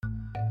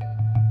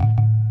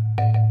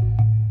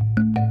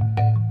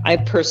I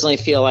personally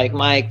feel like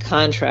my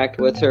contract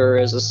with her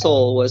as a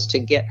soul was to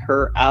get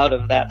her out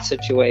of that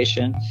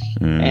situation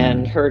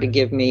and her to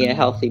give me a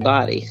healthy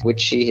body, which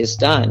she has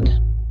done.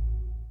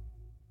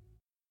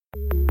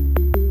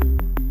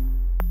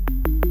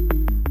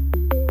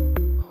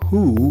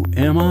 Who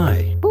am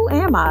I? Who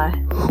am I?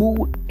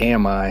 Who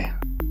am I?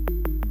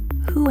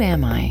 Who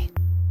am I?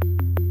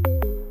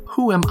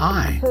 Who am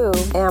I? Who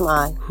am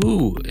I?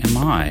 Who am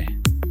I?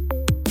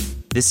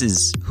 This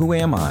is Who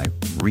Am I,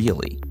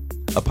 Really?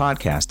 A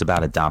podcast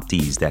about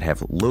adoptees that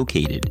have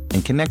located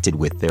and connected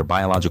with their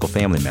biological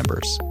family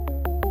members.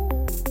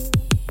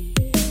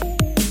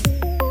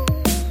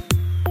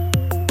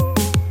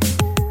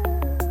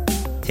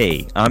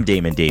 Hey, I'm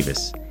Damon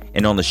Davis,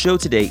 and on the show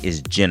today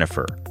is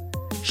Jennifer.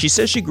 She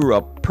says she grew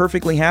up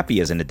perfectly happy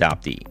as an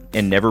adoptee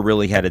and never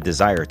really had a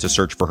desire to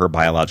search for her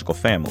biological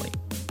family.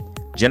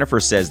 Jennifer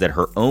says that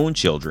her own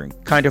children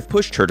kind of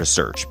pushed her to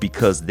search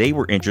because they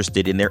were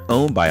interested in their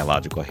own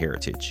biological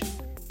heritage,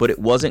 but it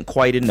wasn't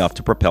quite enough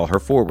to propel her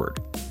forward.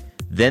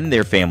 Then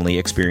their family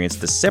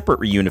experienced a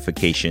separate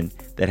reunification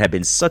that had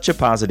been such a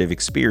positive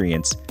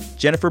experience,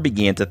 Jennifer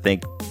began to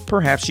think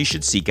perhaps she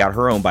should seek out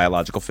her own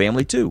biological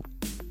family too.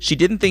 She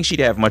didn't think she'd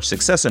have much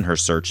success in her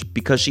search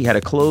because she had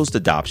a closed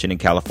adoption in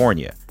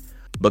California.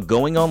 But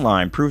going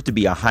online proved to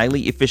be a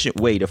highly efficient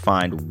way to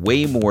find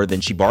way more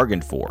than she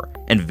bargained for,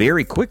 and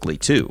very quickly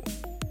too.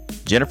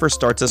 Jennifer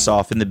starts us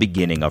off in the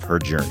beginning of her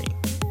journey.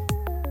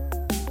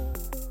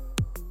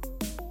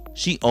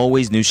 She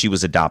always knew she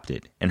was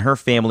adopted, and her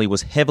family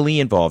was heavily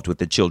involved with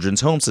the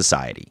Children's Home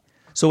Society,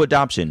 so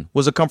adoption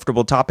was a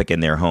comfortable topic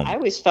in their home. I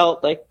always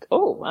felt like,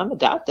 oh, I'm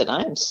adopted.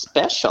 I am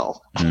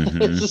special.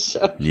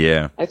 So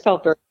Yeah. I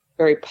felt very,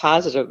 very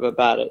positive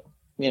about it.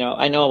 You know,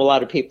 I know a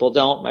lot of people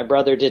don't. My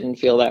brother didn't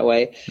feel that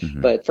way.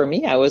 But for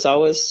me, I was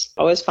always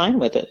fine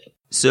with it.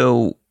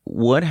 So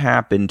what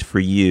happened for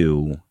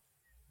you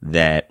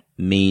that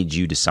made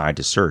you decide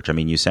to search? I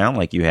mean, you sound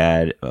like you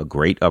had a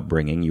great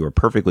upbringing. You were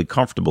perfectly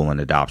comfortable in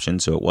adoption,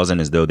 so it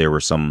wasn't as though there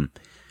were some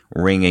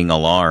ringing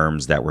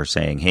alarms that were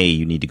saying, hey,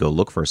 you need to go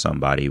look for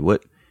somebody.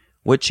 What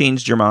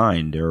changed your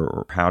mind,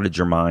 or how did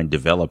your mind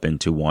develop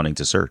into wanting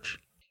to search?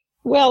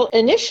 Well,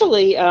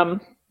 initially,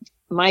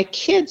 my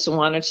kids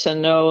wanted to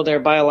know their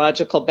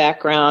biological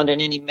background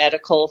and any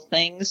medical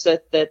things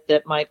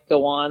that might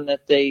go on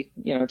that they,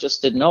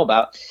 just didn't know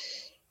about.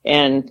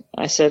 And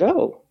I said,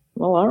 oh,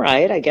 well, all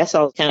right, I guess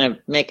I'll kind of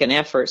make an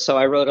effort. So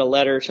I wrote a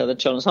letter to the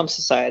Children's Home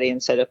Society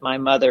and said, if my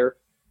mother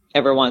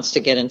ever wants to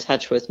get in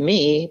touch with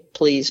me,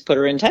 please put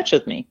her in touch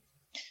with me.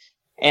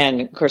 And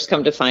of course,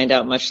 come to find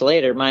out much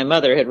later, my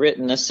mother had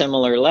written a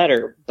similar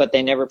letter, but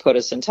they never put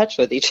us in touch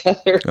with each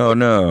other. Oh,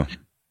 no.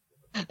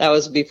 That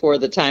was before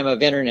the time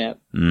of internet.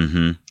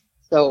 Mm-hmm.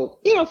 So,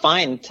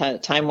 fine.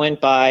 Time went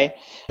by.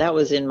 That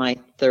was in my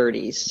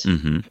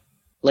 30s,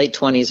 late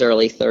 20s,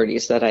 early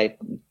 30s that I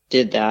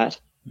did that.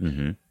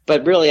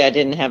 But really, I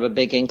didn't have a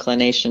big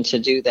inclination to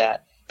do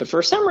that. But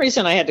for some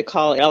reason, I had to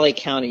call LA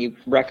County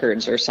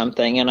Records or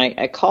something. And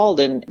I called,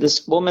 and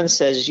this woman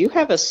says, you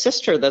have a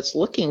sister that's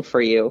looking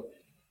for you.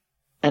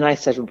 And I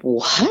said,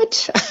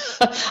 what?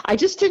 I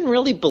just didn't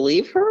really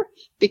believe her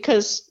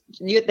because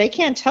they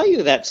can't tell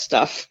you that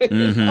stuff.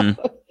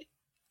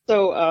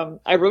 So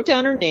I wrote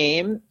down her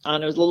name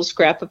on a little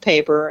scrap of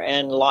paper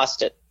and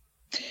lost it.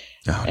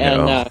 Oh,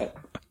 and no.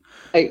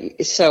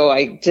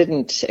 I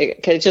didn't,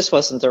 it just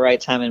wasn't the right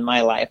time in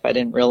my life. I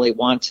didn't really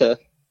want to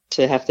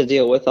have to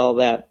deal with all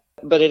that.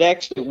 But it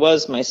actually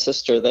was my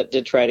sister that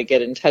did try to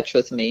get in touch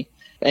with me,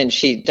 and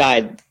she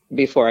died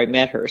before I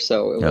met her,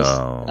 so it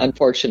was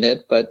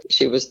unfortunate, but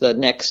she was the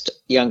next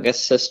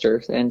youngest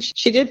sister, and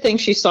she did think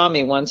she saw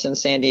me once in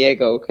San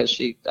Diego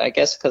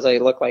because I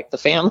look like the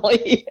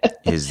family.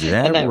 Is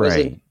that and that right? was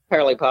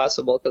entirely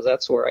possible because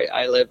that's where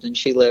I lived and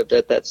she lived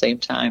at that same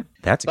time.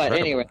 That's but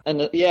incredible.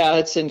 Anyway, yeah,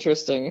 it's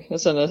interesting.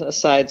 It's a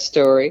side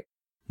story.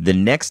 The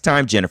next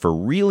time Jennifer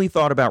really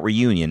thought about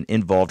reunion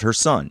involved her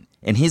son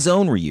and his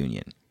own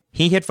reunion.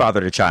 He had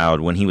fathered a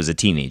child when he was a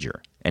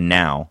teenager, and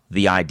now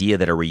the idea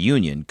that a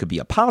reunion could be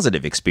a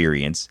positive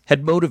experience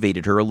had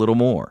motivated her a little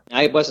more.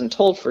 I wasn't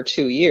told for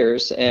 2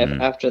 years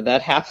after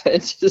that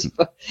happened.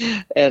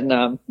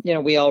 And,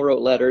 we all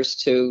wrote letters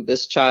to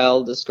this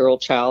girl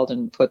child,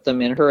 and put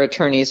them in her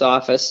attorney's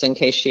office in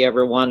case she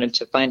ever wanted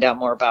to find out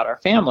more about our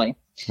family.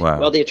 Wow.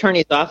 Well, the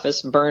attorney's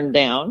office burned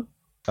down,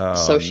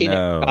 so she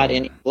never got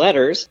any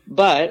letters.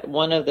 But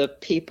one of the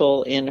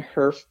people in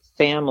her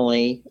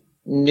family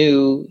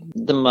knew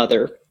the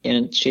mother,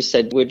 and she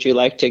said, would you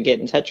like to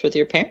get in touch with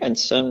your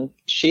parents? And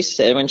she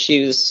said when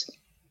she was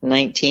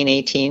 19,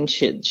 18,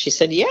 she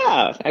said,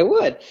 yeah, I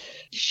would.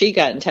 She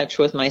got in touch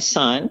with my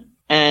son,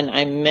 and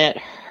I met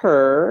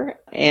her,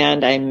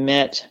 and I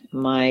met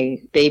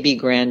my baby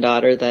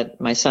granddaughter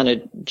that my son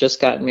had just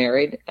got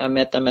married. I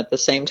met them at the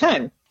same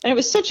time. And it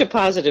was such a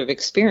positive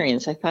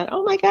experience. I thought,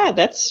 oh my God,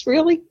 that's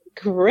really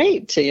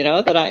great,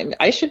 that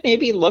I should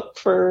maybe look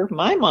for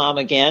my mom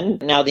again.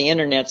 Now the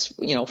internet's,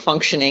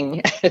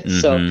 functioning.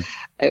 So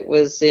it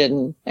was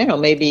in,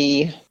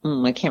 maybe,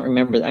 I can't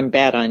remember. I'm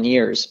bad on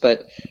years,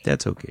 but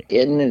that's okay.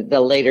 In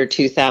the later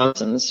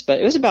 2000s, but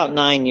it was about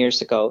 9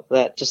 years ago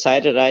that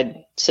decided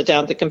I'd sit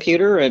down at the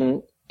computer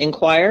and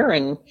inquire.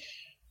 And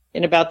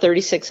in about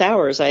 36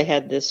 hours, I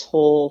had this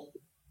whole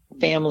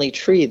family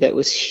tree that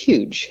was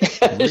huge.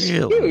 Really?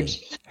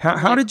 Huge.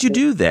 How did you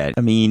do that?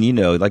 I mean,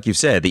 like you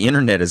said, the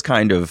internet is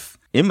kind of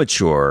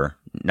immature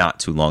not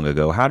too long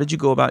ago. How did you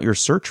go about your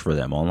search for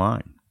them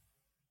online?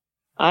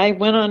 I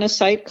went on a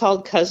site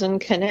called Cousin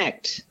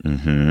Connect.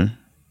 Mm-hmm.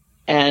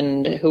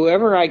 And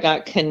whoever I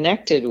got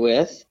connected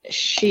with,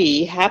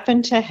 she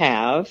happened to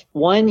have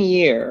 1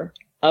 year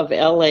of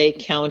LA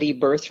County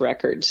birth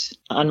records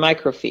on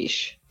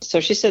microfiche. So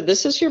she said,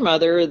 this is your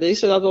mother.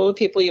 These are all the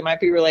people you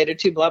might be related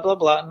to, blah, blah,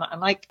 blah. And I'm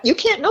like, you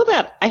can't know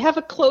that. I have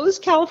a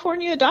closed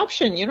California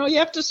adoption. You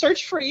have to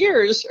search for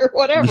years or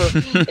whatever.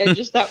 And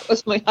just that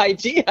was my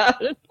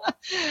idea.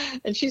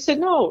 And she said,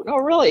 no,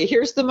 really.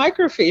 Here's the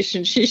microfiche.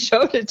 And she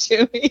showed it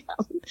to me.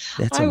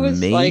 That's I was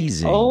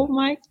amazing. like, oh,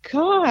 my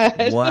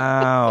God.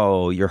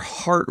 Wow. Your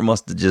heart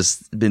must have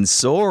just been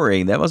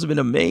soaring. That must have been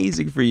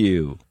amazing for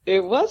you.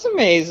 It was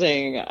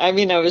amazing. I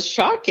mean, it was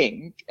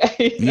shocking.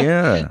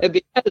 Yeah.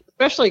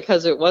 Especially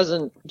because it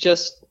wasn't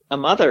just a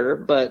mother,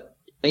 but,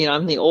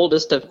 I'm the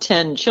oldest of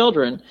 10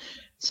 children.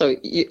 So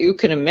you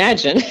can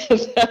imagine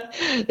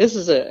this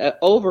is an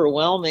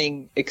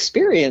overwhelming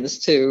experience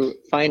to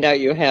find out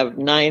you have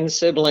 9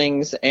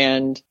 siblings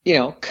and,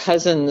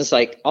 cousins.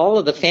 Like all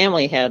of the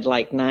family had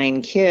like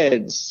 9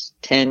 kids,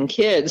 10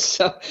 kids.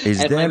 So,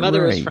 and my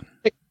mother was from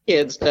 6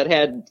 kids that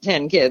had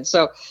 10 kids.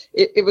 So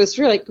it was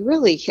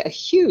really a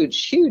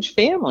huge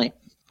family.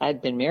 I'd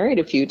been married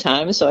a few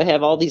times, so I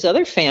have all these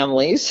other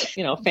families,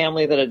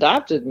 family that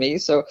adopted me.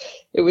 So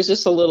it was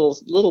just a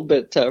little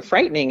bit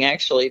frightening,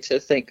 actually, to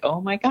think,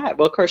 oh, my God.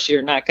 Well, of course,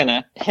 you're not going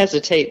to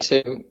hesitate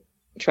to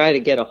try to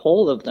get a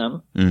hold of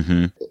them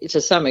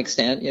to some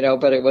extent,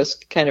 but it was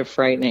kind of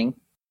frightening.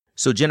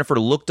 So Jennifer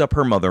looked up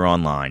her mother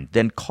online,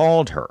 then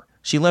called her.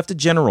 She left a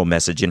general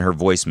message in her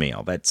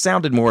voicemail that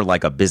sounded more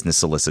like a business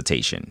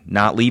solicitation,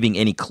 not leaving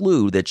any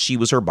clue that she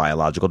was her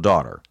biological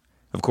daughter.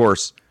 Of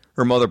course,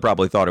 her mother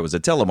probably thought it was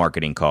a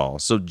telemarketing call,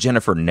 so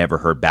Jennifer never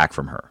heard back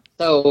from her.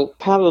 So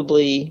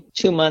probably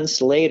 2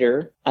 months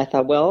later, I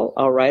thought, well,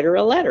 I'll write her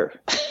a letter.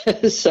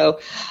 So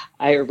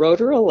I wrote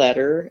her a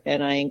letter,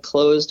 and I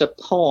enclosed a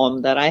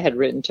poem that I had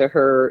written to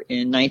her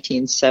in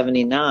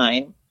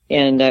 1979,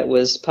 and that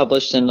was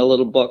published in a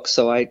little book.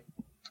 So I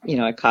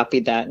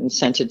copied that and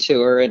sent it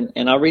to her,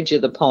 and I'll read you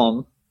the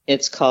poem.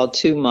 It's called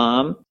To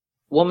Mom.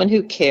 Woman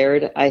who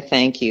cared, I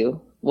thank you.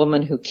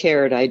 Woman who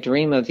cared, I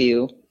dream of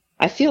you.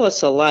 I feel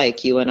us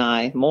alike, you and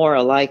I, more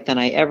alike than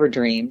I ever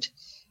dreamed.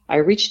 I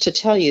reached to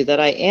tell you that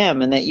I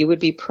am and that you would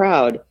be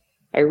proud.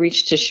 I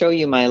reached to show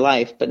you my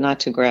life, but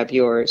not to grab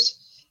yours.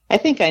 I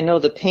think I know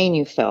the pain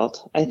you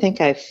felt. I think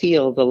I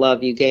feel the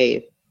love you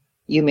gave.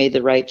 You made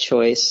the right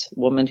choice.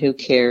 Woman who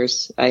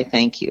cares, I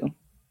thank you.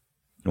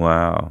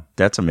 Wow,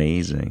 that's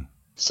amazing.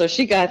 So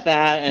she got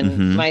that,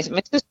 and my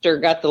sister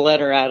got the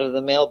letter out of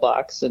the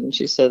mailbox, and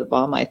she said,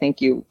 Mom, I think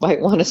you might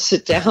want to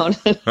sit down.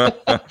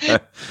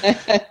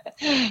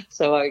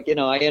 So I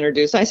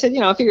introduced. I said,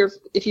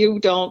 if you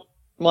don't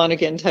want to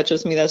get in touch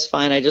with me, that's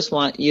fine. I just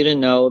want you to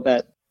know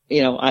that,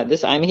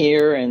 I'm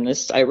here, and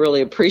I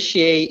really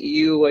appreciate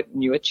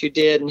what you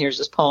did, and here's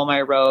this poem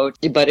I wrote.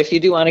 But if you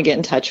do want to get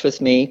in touch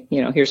with me,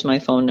 here's my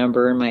phone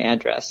number and my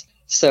address.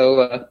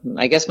 So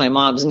I guess my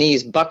mom's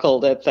knees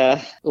buckled at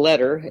the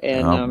letter,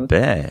 and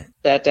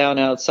sat down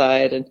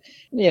outside,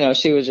 and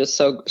she was just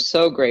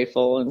so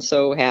grateful and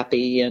so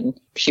happy, and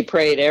she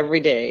prayed every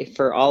day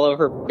for all of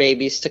her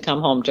babies to come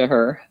home to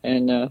her.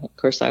 And of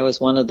course, I was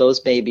one of those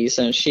babies,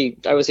 and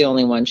I was the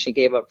only one she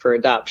gave up for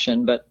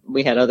adoption, but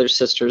we had other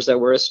sisters that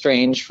were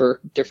estranged for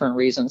different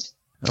reasons.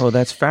 Oh,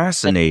 that's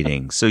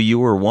fascinating. So you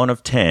were one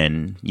of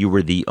 10. You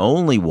were the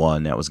only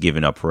one that was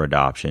given up for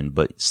adoption,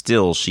 but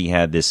still she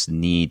had this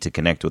need to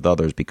connect with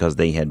others because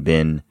they had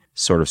been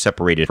sort of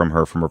separated from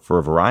her for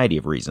a variety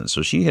of reasons.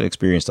 So she had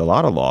experienced a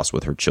lot of loss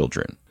with her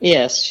children.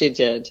 Yes, she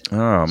did.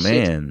 Oh,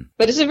 man.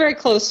 But it's a very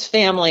close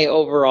family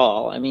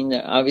overall. I mean,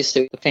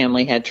 obviously the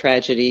family had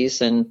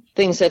tragedies and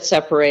things that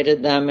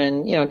separated them,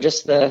 and,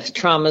 just the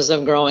traumas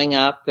of growing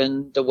up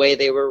and the way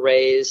they were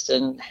raised,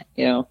 and,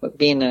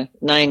 being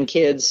 9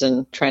 kids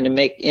and trying to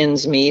make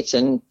ends meet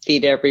and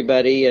feed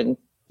everybody and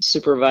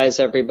supervise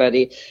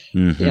everybody.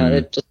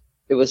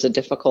 It was a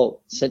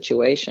difficult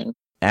situation.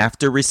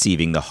 After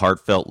receiving the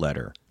heartfelt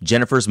letter,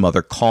 Jennifer's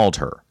mother called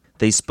her.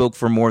 They spoke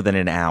for more than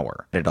an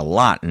hour, did a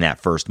lot in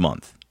that first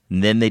month.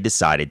 And then they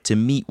decided to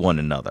meet one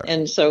another.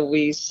 And so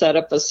we set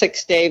up a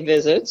 6-day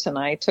visit, and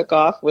I took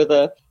off with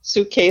a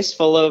suitcase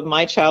full of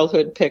my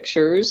childhood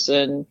pictures,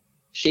 and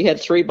she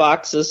had 3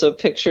 boxes of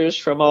pictures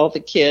from all the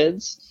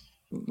kids.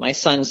 My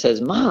son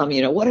says, Mom,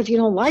 what if you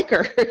don't like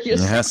her?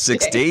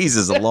 6 days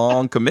is a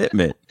long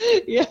commitment.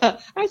 Yeah.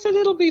 I said,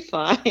 it'll be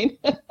fine.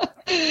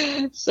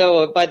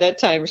 So by that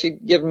time,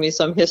 she'd given me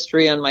some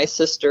history on my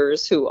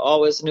sisters, who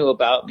always knew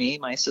about me,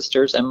 my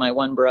sisters and my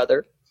one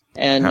brother.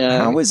 And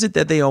how is it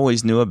that they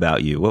always knew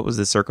about you? What was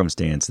the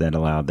circumstance that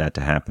allowed that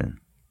to happen?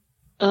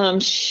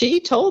 She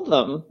told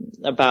them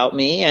about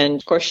me, and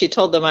of course she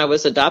told them I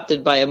was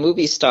adopted by a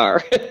movie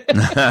star.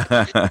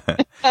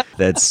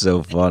 That's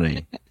so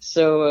funny.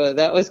 So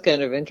that was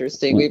kind of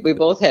interesting. We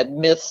both had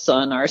myths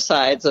on our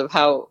sides of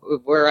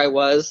where I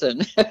was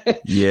and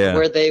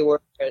where they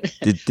were.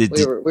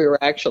 We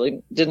were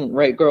actually didn't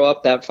grow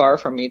up that far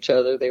from each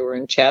other. They were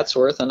in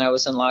Chatsworth and I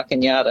was in La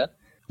Cañada.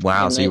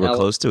 Wow, so you were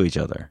close to each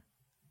other.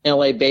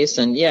 LA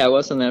Basin. Yeah, it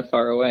wasn't that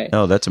far away.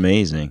 Oh, that's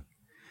amazing.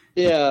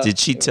 Yeah. Did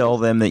she tell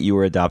them that you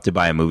were adopted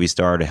by a movie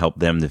star to help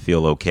them to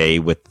feel okay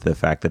with the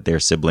fact that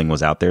their sibling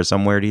was out there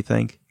somewhere, do you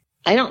think?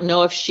 I don't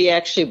know if she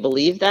actually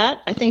believed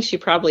that. I think she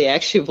probably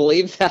actually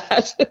believed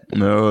that.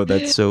 No,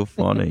 that's so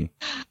funny.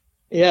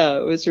 Yeah,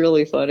 it was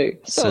really funny.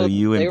 So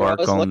you embark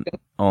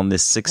on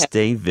this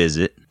 6-day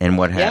visit, and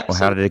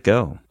how did it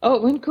go? Oh,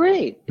 it went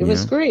great. It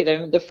was great. I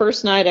mean, the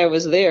first night I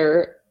was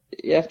there,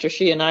 after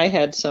she and I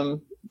had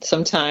some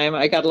time,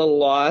 I got a little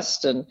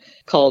lost and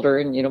called her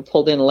and,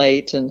 pulled in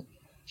late, and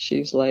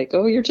she's like,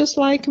 "Oh, you're just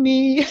like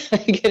me,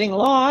 getting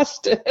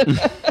lost."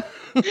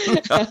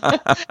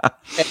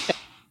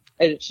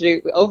 And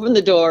she opened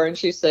the door and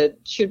she said,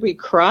 "Should we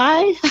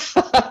cry?"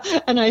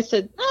 And I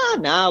said,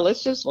 "No,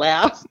 let's just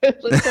laugh.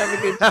 Let's have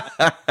a good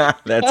time."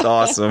 That's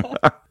awesome.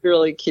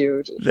 Really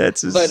cute. That's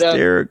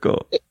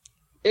hysterical.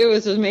 It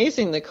was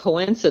amazing, the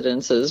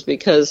coincidences,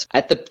 because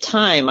at the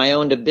time I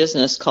owned a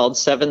business called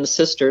Seven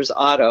Sisters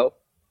Auto,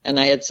 and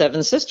I had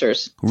 7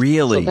 sisters.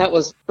 Really? So that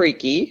was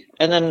freaky.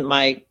 And then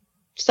my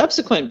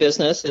subsequent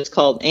business is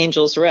called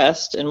Angel's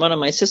Rest, and one of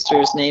my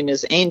sisters' name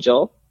is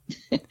Angel.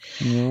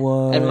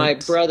 What? And my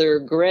brother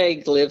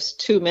Greg lives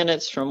 2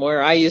 minutes from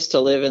where I used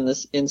to live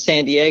in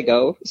San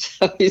Diego.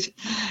 So it's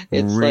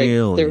really?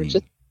 Like they were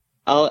just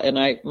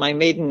my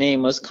maiden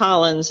name was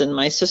Collins, and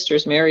my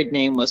sister's married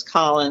name was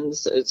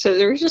Collins. So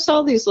there were just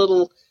all these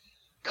little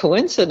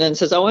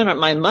coincidences. Oh, and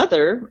my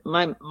mother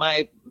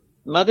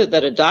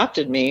that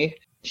adopted me,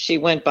 she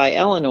went by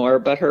Eleanor,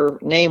 but her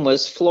name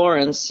was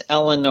Florence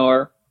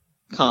Eleanor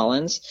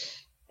Collins,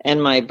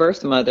 and my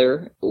birth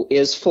mother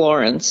is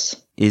Florence.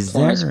 Is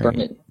that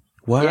right?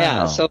 Wow.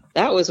 Yeah, so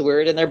that was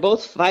weird. And they're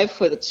both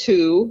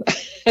 5'2".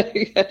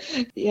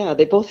 Yeah,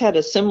 they both had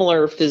a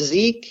similar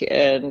physique,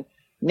 and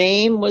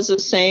name was the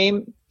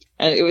same.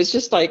 And it was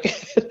just like,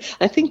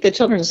 I think the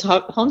Children's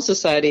Home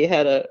Society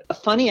had a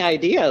funny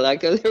idea,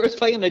 like they were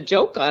playing a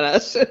joke on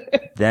us.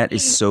 That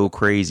is so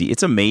crazy.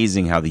 It's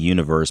amazing how the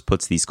universe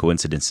puts these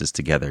coincidences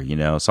together.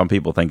 Some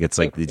people think it's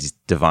like these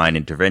divine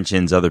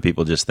interventions. Other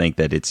people just think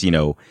that it's,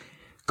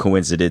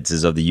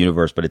 coincidences of the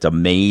universe, but it's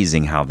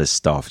amazing how this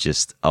stuff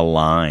just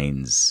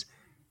aligns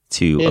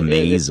to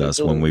amaze us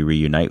when we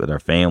reunite with our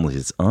families.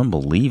 It's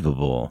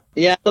unbelievable.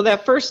 Yeah. So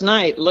that first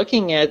night,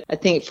 looking at, I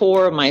think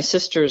 4 of my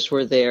sisters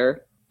were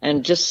there,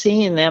 and just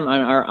seeing them,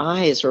 and our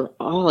eyes were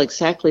all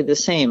exactly the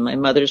same. My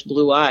mother's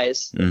blue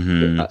eyes.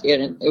 Mm-hmm.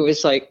 And it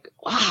was like,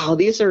 wow,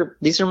 these are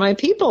my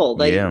people.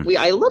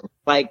 I look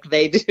like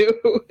they do.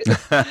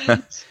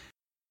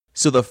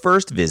 So the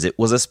first visit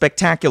was a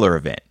spectacular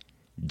event.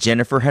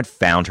 Jennifer had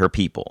found her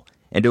people,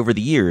 and over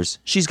the years,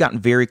 she's gotten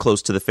very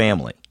close to the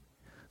family.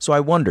 So I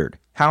wondered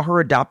how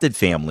her adopted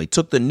family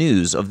took the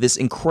news of this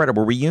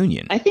incredible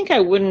reunion. I think I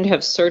wouldn't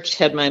have searched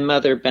had my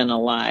mother been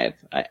alive.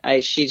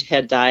 She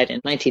had died in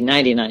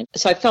 1999.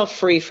 So I felt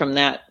free from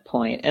that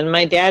point. And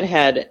my dad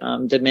had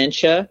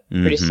dementia,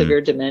 pretty severe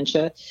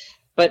dementia,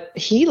 but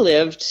he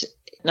lived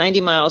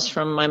 90 miles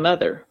from my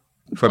mother.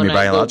 From your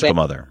biological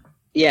mother?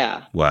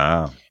 Yeah.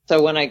 Wow. So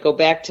when I go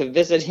back to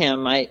visit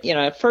him,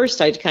 at first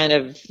I kind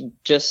of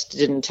just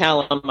didn't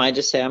tell him. I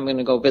just say I'm going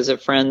to go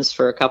visit friends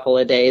for a couple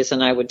of days,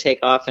 and I would take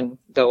off and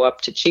go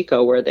up to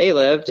Chico where they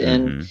lived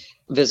and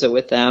visit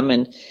with them.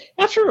 And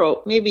after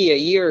maybe a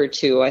year or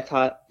two, I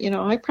thought,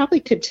 I probably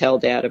could tell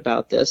Dad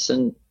about this,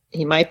 and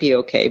he might be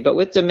okay. But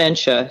with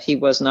dementia, he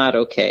was not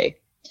okay.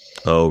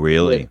 Oh,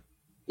 really?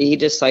 He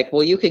just like,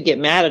 well, you could get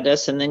mad at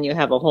us, and then you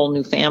have a whole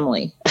new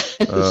family.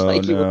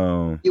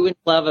 No. You wouldn't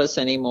love us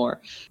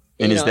anymore.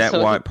 And is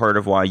that part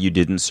of why you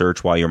didn't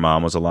search while your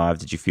mom was alive?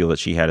 Did you feel that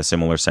she had a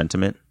similar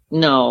sentiment?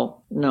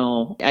 No,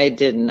 I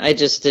didn't. I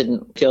just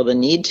didn't feel the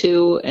need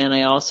to. And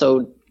I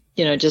also,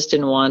 just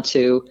didn't want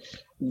to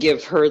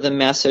give her the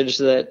message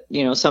that,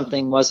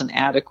 something wasn't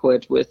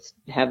adequate with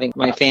having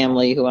my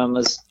family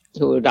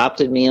who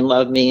adopted me and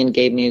loved me and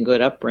gave me a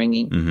good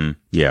upbringing. Mm-hmm.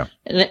 Yeah.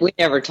 And we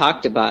never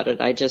talked about it.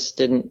 I just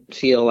didn't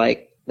feel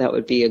like that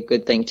would be a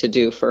good thing to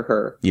do for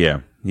her. Yeah.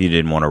 You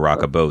didn't want to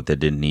rock a boat that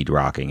didn't need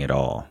rocking at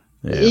all.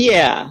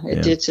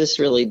 It just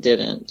really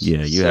didn't.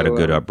 Yeah, you had a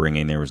good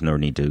upbringing. There was no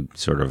need to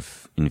sort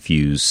of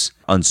infuse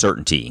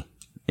uncertainty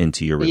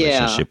into your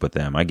relationship with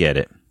them. I get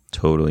it.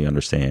 Totally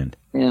understand.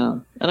 Yeah.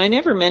 And I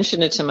never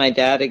mentioned it to my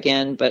dad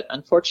again, but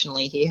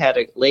unfortunately he had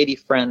a lady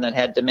friend that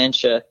had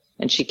dementia,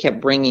 and she kept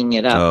bringing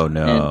it up. Oh,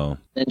 no. And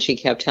then she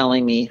kept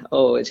telling me,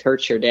 oh, it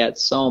hurts your dad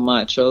so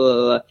much.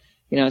 Oh,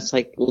 it's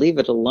like, leave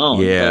it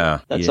alone. Yeah.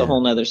 But that's a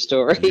whole nother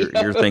story.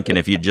 You're thinking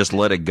if you just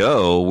let it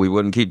go, we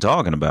wouldn't keep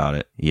talking about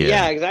it. Yeah.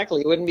 Yeah,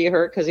 exactly. He wouldn't be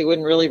hurt because he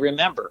wouldn't really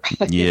remember.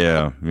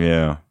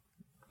 Yeah.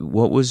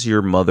 What was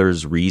your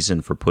mother's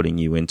reason for putting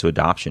you into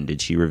adoption?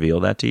 Did she reveal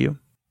that to you?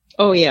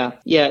 Oh, yeah.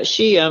 Yeah.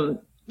 She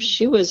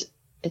was,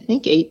 I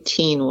think,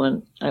 18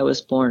 when I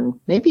was born,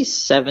 maybe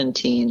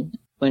 17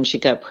 when she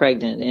got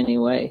pregnant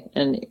anyway.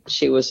 And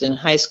she was in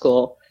high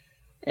school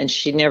and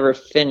she never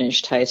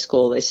finished high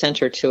school. They sent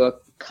her to a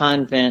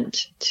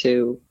convent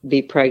to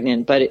be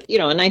pregnant. But, in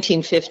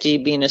 1950,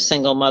 being a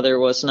single mother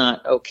was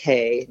not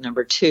okay,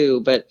 number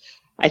two. But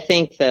I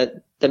think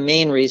that the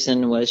main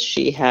reason was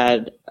she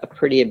had a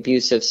pretty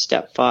abusive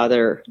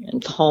stepfather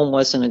and home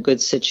wasn't a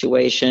good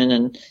situation.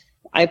 And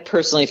I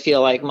personally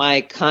feel like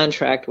my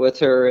contract with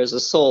her as a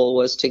soul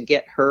was to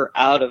get her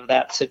out of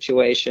that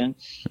situation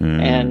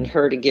and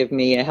her to give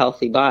me a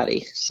healthy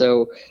body.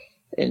 So,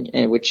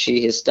 and which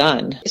she has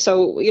done.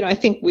 So, I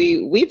think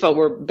we've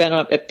been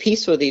at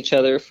peace with each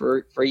other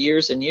for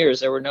years and years.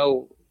 There were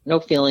no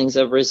feelings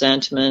of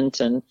resentment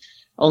and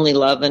only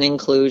love and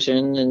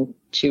inclusion. And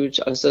she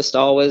was just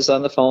always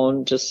on the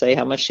phone, just say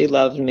how much she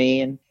loved me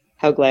and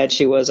how glad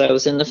she was I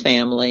was in the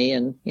family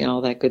and,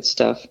 all that good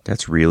stuff.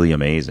 That's really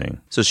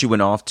amazing. So she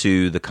went off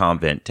to the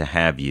convent to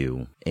have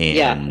you.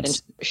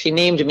 And she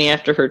named me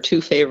after her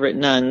two favorite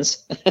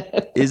nuns.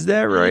 Is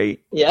that right?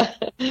 Yeah.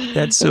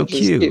 That's so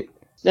cute.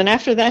 Then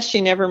after that,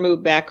 she never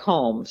moved back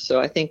home.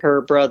 So I think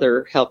her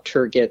brother helped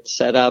her get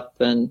set up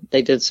and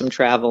they did some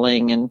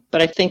traveling.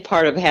 But I think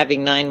part of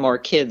having 9 more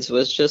kids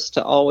was just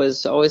to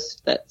always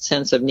that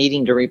sense of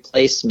needing to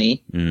replace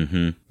me.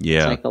 Mm-hmm.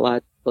 Yeah.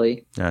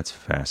 Psychologically. That's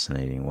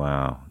fascinating.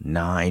 Wow.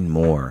 9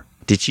 more.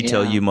 Did she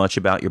tell you much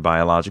about your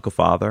biological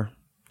father?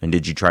 And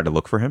did you try to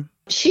look for him?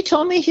 She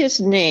told me his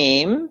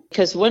name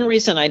because one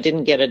reason I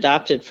didn't get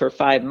adopted for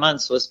 5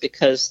 months was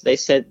because they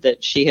said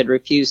that she had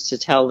refused to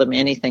tell them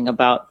anything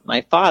about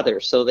my father.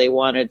 So they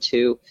wanted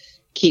to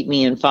keep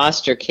me in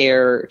foster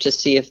care to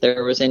see if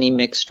there was any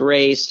mixed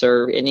race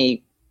or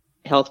any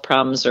health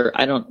problems, or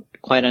I don't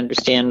quite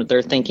understand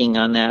their thinking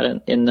on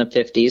that in the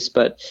 50s.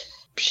 But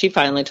she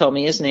finally told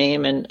me his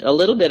name and a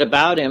little bit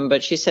about him.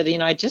 But she said,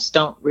 I just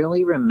don't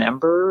really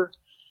remember.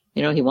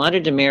 He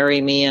wanted to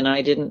marry me and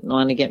I didn't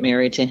want to get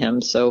married to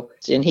him.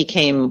 And he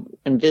came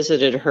and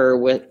visited her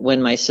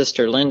when my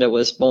sister Linda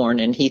was born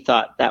and he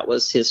thought that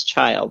was his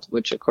child,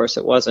 which of course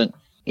it wasn't.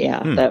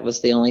 Yeah, That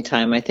was the only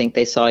time I think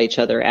they saw each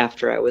other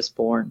after I was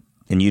born.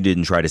 And you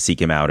didn't try to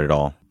seek him out at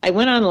all? I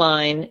went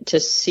online to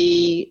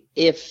see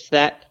if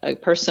a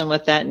person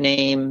with that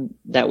name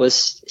that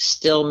was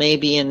still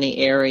maybe in the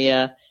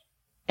area,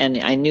 and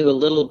I knew a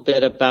little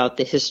bit about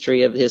the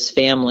history of his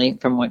family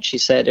from what she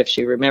said, if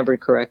she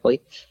remembered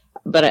correctly.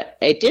 But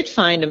I did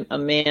find a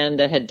man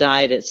that had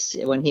died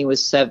when he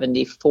was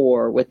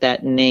 74 with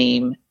that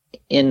name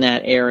in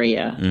that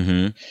area.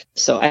 Mm-hmm.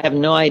 So I have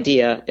no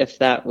idea if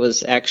that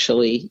was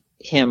actually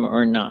him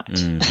or not.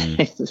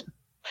 Mm-hmm.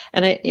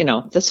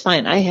 And that's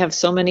fine. I have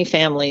so many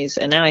families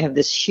and now I have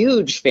this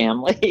huge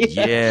family.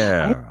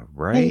 Yeah,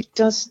 right. I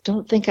just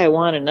don't think I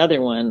want another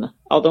one.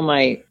 Although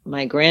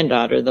my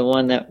granddaughter, the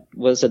one that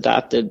was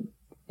adopted,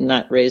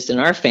 not raised in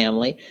our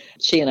family,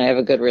 she and I have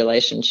a good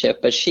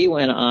relationship, but she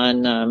went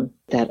on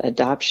that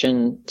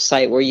adoption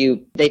site where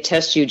they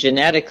test you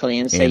genetically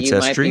and say you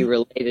might be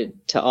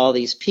related to all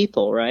these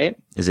people, right?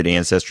 Is it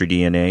Ancestry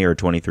DNA or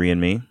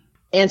 23andMe?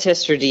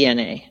 Ancestry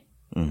DNA.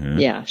 Mm-hmm.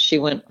 Yeah, she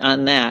went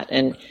on that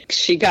and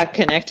she got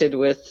connected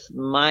with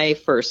my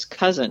first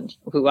cousin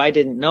who I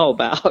didn't know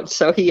about.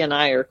 So he and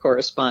I are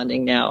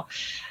corresponding now.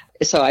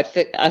 So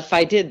if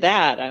I did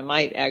that, I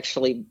might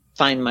actually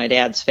find my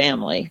dad's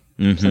family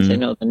since I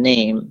know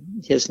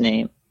his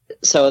name.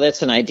 So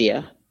that's an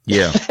idea.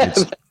 Yeah.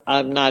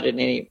 I'm not in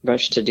any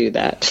rush to do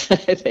that.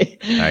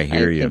 I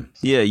hear you.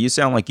 Yeah, you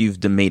sound like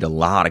you've made a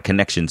lot of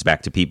connections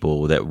back to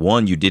people that,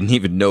 one, you didn't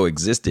even know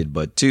existed,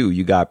 but two,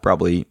 you got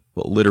probably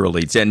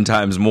literally 10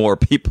 times more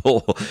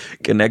people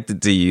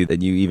connected to you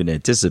than you even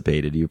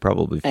anticipated. You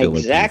probably feel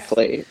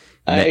exactly.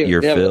 Like met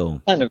your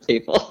fill. A ton of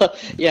people.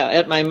 Yeah,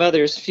 at my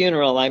mother's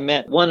funeral, I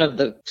met one of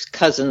the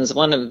cousins,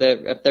 one of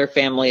their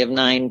family of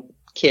 9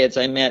 kids.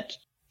 I met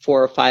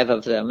 4 or 5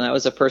 of them. That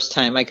was the first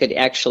time I could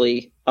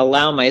actually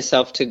allow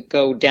myself to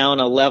go down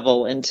a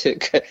level into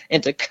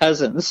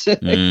cousins.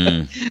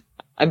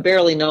 I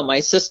barely know my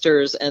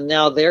sisters and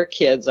now their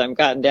kids. I've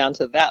gotten down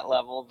to that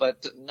level,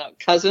 but no,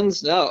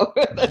 cousins, no.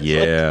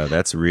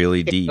 That's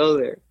really deep. Go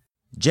there.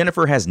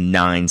 Jennifer has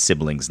 9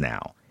 siblings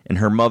now, and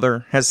her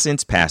mother has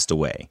since passed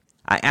away.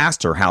 I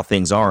asked her how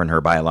things are in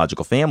her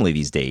biological family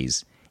these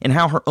days, and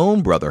how her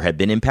own brother had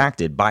been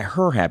impacted by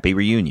her happy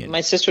reunion.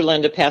 My sister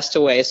Linda passed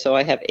away, so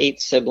I have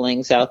 8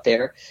 siblings out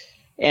there.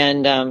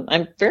 And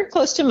I'm very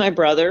close to my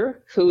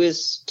brother, who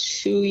is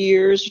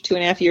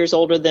 2.5 years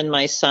older than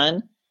my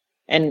son.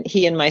 And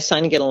he and my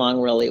son get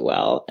along really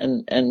well.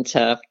 And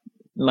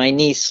my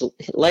niece,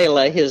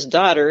 Layla, his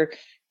daughter,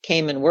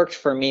 came and worked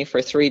for me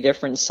for 3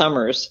 different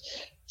summers.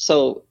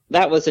 So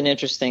that was an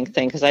interesting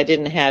thing because I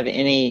didn't have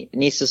any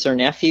nieces or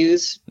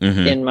nephews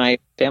in my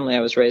family I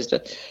was raised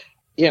with.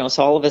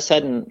 So all of a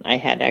sudden I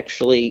had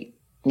actually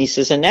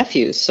nieces and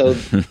nephews. So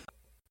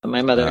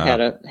my mother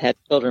had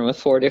children with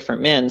 4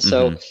 different men.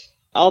 So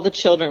all the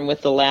children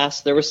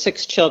there were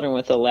 6 children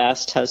with the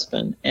last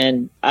husband.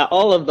 And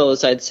all of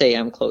those I'd say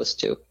I'm close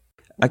to.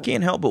 I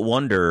can't help but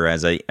wonder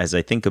as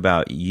I think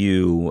about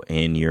you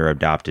and your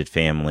adopted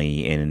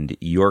family and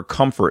your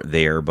comfort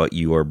there, but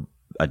your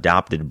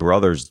adopted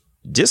brother's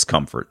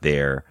discomfort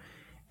there.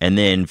 And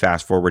then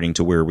fast forwarding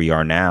to where we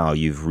are now,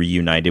 you've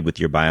reunited with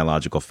your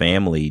biological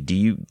family.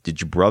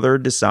 Did your brother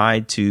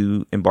decide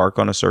to embark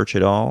on a search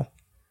at all?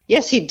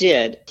 Yes, he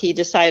did. He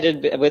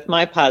decided with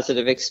my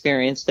positive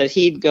experience that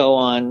he'd go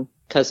on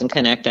Cousin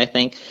Connect, I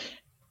think.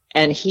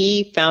 And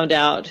he found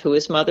out who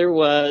his mother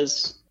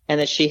was and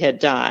that she had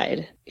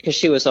died because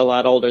she was a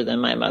lot older than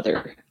my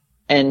mother.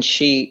 And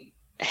she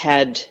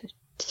had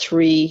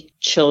 3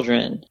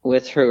 children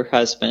with her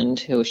husband,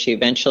 who she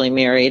eventually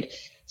married.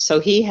 So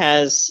he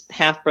has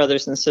half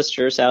brothers and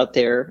sisters out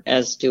there,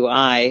 as do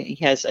I.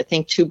 He has, I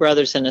think, 2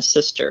 brothers and a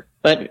sister.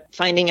 But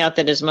finding out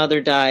that his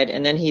mother died,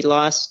 and then he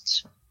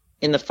lost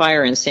in the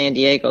fire in San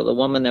Diego, the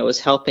woman that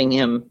was helping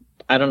him,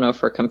 I don't know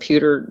if her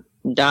computer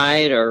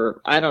died or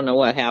I don't know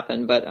what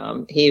happened, but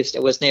he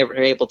was never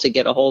able to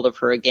get a hold of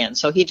her again.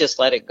 So he just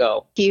let it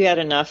go. He had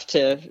enough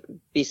to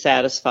be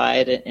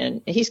satisfied,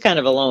 and he's kind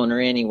of a loner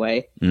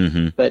anyway.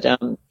 But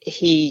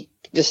he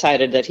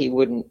decided that he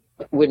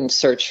wouldn't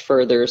search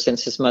further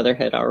since his mother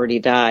had already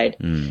died.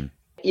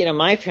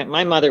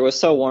 My mother was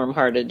so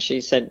warm-hearted.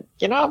 She said,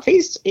 if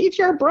he's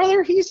your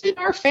brother, he's in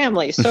our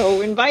family,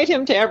 so invite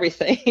him to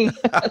everything.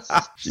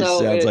 She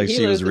sounds like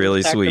she was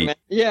really sweet.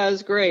 Yeah, it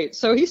was great.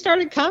 So he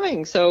started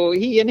coming. So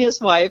he and his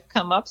wife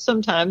come up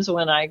sometimes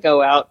when I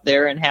go out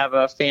there and have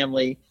a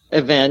family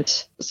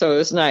event. So it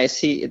was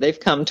nice. They've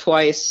come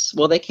twice.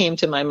 Well, they came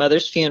to my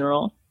mother's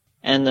funeral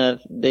and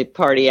the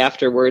party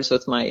afterwards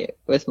with my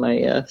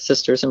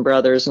sisters and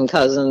brothers and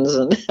cousins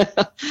and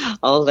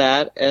all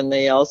that. And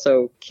they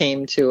also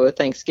came to a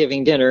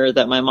Thanksgiving dinner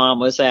that my mom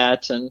was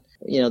at, and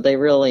they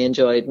really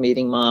enjoyed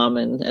meeting Mom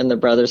and the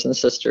brothers and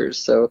sisters.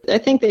 So I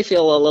think they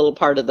feel a little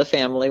part of the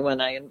family when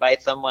I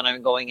invite them when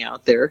I'm going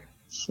out there.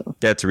 So.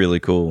 That's really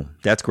cool.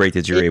 That's great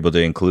that you're able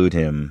to include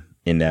him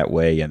in that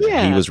way, and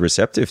he was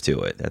receptive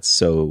to it. That's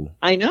so...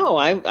 I know.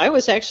 I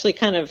was actually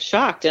kind of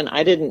shocked, and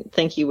I didn't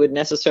think he would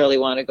necessarily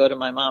want to go to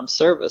my mom's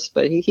service,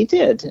 but he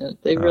did.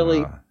 They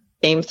really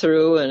came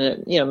through, and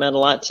it meant a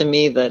lot to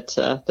me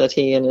that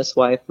he and his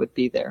wife would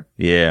be there.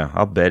 Yeah,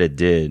 I'll bet it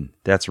did.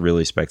 That's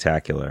really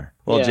spectacular.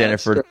 Well, yeah,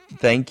 Jennifer,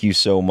 thank you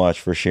so much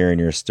for sharing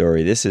your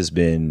story. This has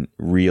been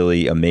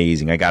really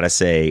amazing. I got to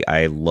say,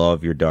 I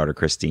love your daughter,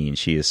 Christine.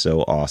 She is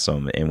so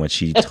awesome. And when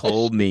she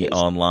told me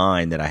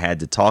online that I had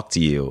to talk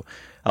to you,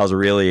 I was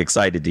really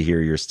excited to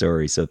hear your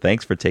story. So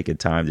thanks for taking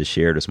time to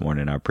share this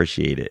morning. I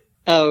appreciate it.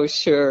 Oh,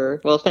 sure.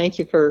 Well, thank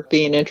you for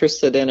being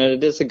interested in it.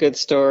 It is a good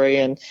story,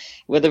 and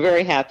with a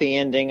very happy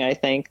ending. I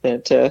think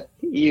that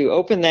you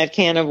open that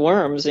can of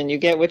worms and you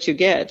get what you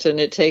get, and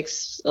it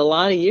takes a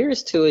lot of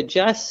years to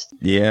adjust.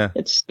 Yeah.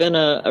 It's been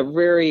a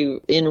very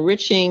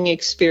enriching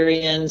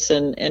experience,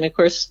 and of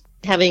course,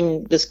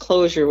 having this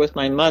closure with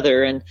my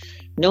mother and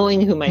knowing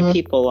who my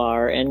people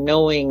are and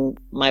knowing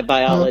my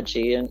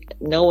biology and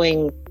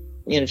knowing,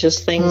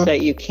 just things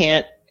that you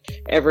can't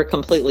ever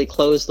completely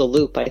close the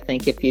loop, I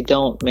think, if you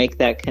don't make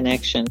that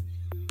connection.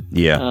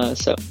 Yeah.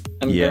 So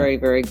I'm very,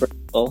 very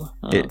grateful.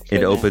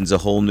 It opens a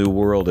whole new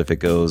world if it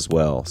goes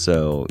well.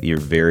 So you're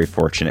very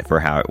fortunate for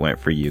how it went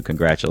for you.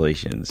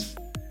 Congratulations.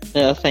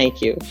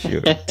 Thank you.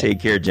 Sure. Take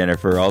care,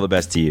 Jennifer. All the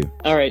best to you.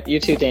 All right. You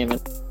too, Damon.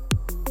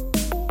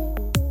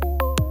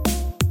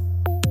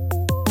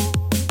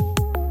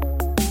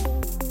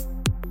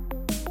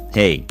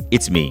 Hey,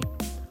 it's me.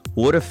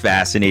 What a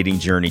fascinating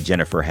journey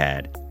Jennifer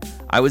had.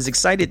 I was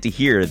excited to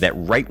hear that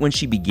right when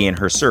she began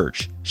her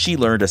search, she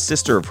learned a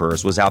sister of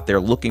hers was out there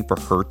looking for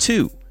her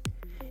too.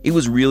 It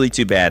was really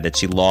too bad that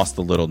she lost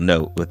the little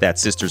note with that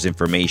sister's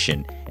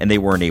information and they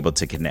weren't able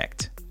to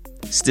connect.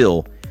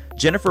 Still,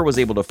 Jennifer was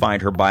able to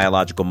find her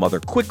biological mother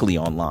quickly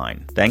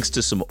online thanks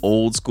to some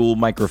old school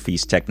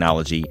microfiche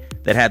technology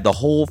that had the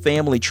whole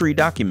family tree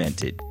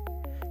documented.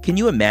 Can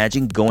you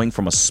imagine going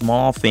from a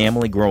small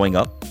family growing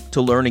up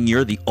to learning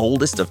you're the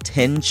oldest of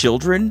 10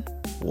 children?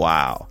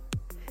 Wow.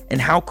 And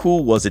how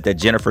cool was it that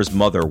Jennifer's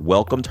mother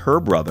welcomed her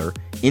brother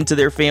into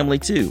their family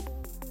too?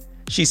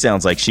 She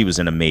sounds like she was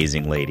an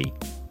amazing lady.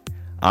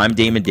 I'm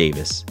Damon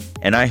Davis,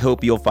 and I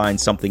hope you'll find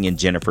something in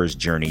Jennifer's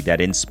journey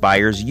that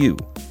inspires you,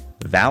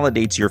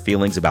 validates your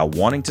feelings about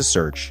wanting to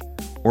search,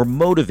 or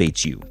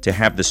motivates you to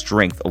have the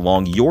strength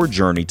along your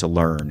journey to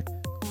learn,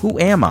 who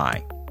am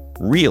I,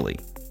 really?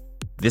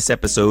 This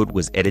episode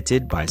was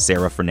edited by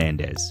Sarah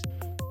Fernandez.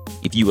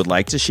 If you would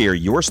like to share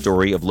your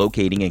story of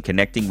locating and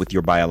connecting with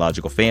your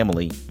biological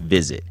family,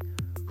 visit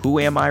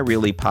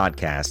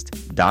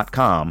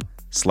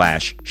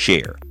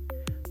whoamireallypodcast.com/share.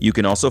 You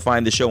can also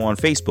find the show on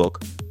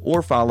Facebook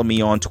or follow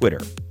me on Twitter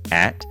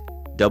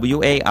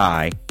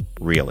 @WAI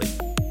Really.